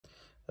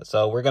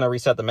So we're going to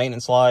reset the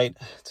maintenance light.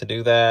 To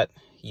do that,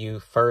 you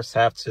first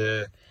have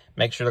to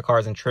make sure the car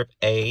is in trip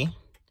A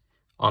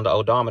on the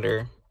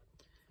odometer.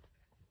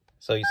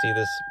 So you see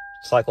this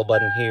cycle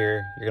button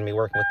here, you're going to be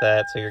working with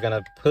that. So you're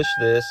going to push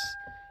this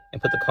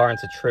and put the car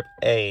into trip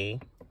A.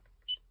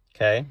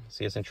 Okay,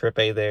 see it's in trip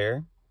A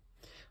there.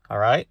 All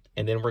right,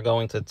 and then we're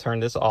going to turn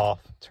this off,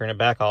 turn it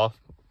back off.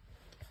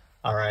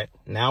 All right,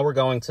 now we're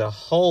going to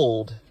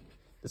hold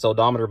this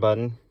odometer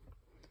button.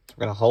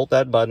 We're going to hold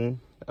that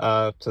button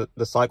to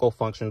the cycle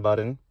function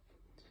button.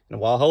 And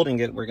while holding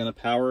it, we're going to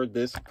power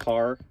this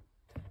car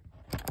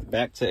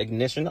back to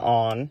ignition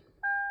on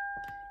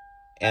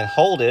and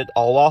hold it.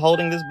 All while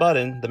holding this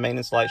button, the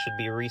maintenance light should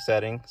be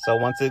resetting. So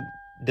once it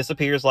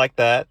disappears like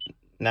that,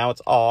 now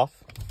it's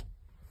off.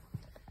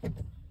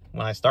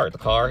 When I start the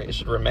car, it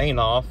should remain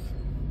off.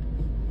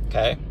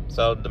 Okay,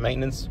 so the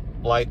maintenance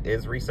light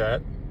is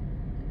reset.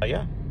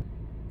 Yeah,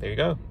 there you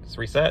go. It's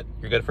reset.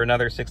 You're good for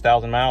another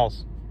 6,000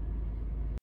 miles.